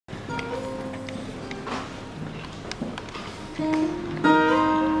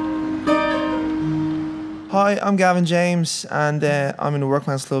Hi, I'm Gavin James, and I'm in the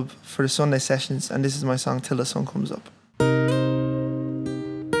Workman's Club for the Sunday sessions, and this is my song Till the Sun Comes Up.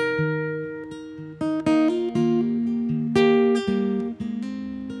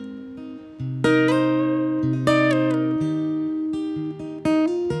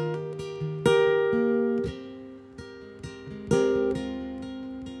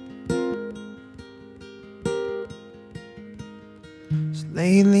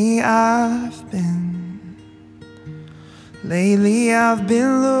 Lately I've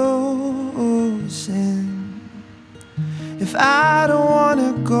been losing. If I don't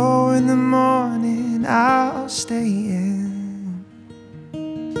wanna go in the morning, I'll stay in.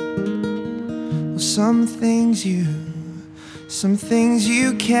 Well, some things you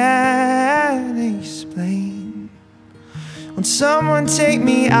can't explain. Won't someone take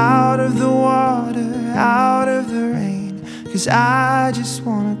me out of the water, out of the rain? 'Cause I just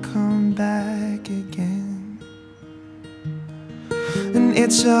wanna come back again. And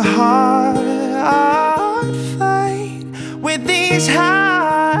it's a hard fight with these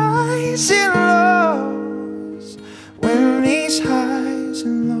highs and lows. When these highs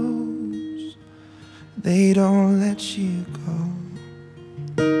and lows, they don't let you go.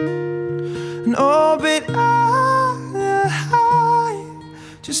 And oh, but I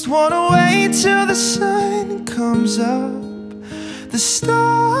just wanna wait till the sun comes up. The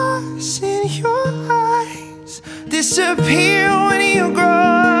stars in your eyes disappear when you grow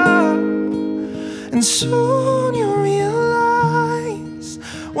up, and soon you'll realize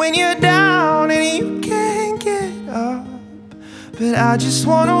when you're down and you can't get up. But I just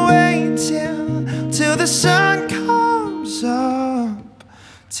wanna wait till the sun comes up,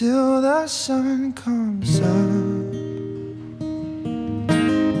 till the sun comes up.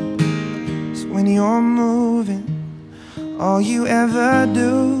 So when you're moving, all you ever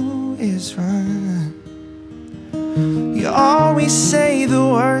do is run. You always say the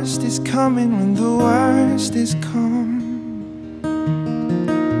worst is coming when the worst is come.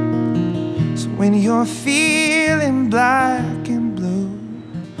 So when you're feeling black and blue,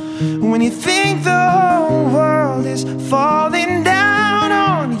 when you think the whole world is falling down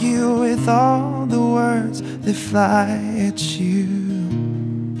on you with all the words that fly at you.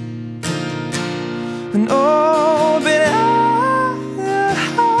 And oh, but I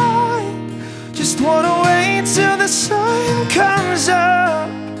just wanna wait till the sun comes up.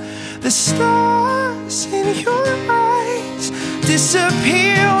 The stars in your eyes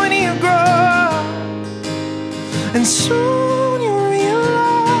disappear when you grow up, and soon you'll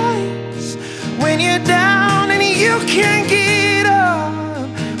realize when you're down and you can't get up.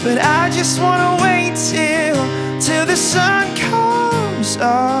 But I just wanna wait till the sun comes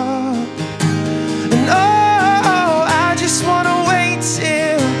up. And oh, I just wanna wait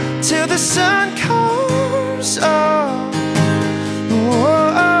till the sun comes up.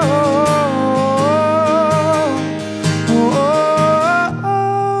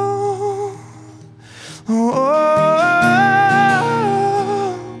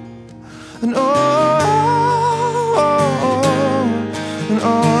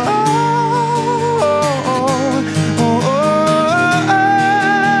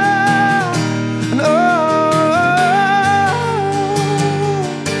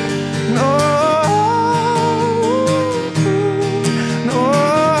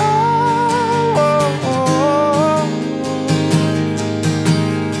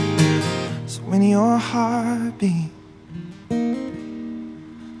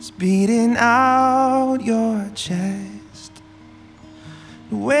 Beating out your chest,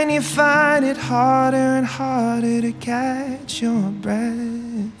 when you find it harder and harder to catch your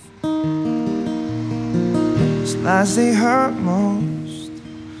breath, those lies they hurt most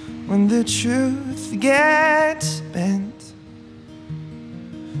when the truth gets bent.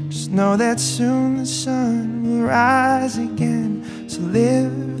 Just know that soon the sun will rise again, so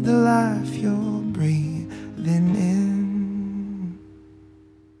live the life you're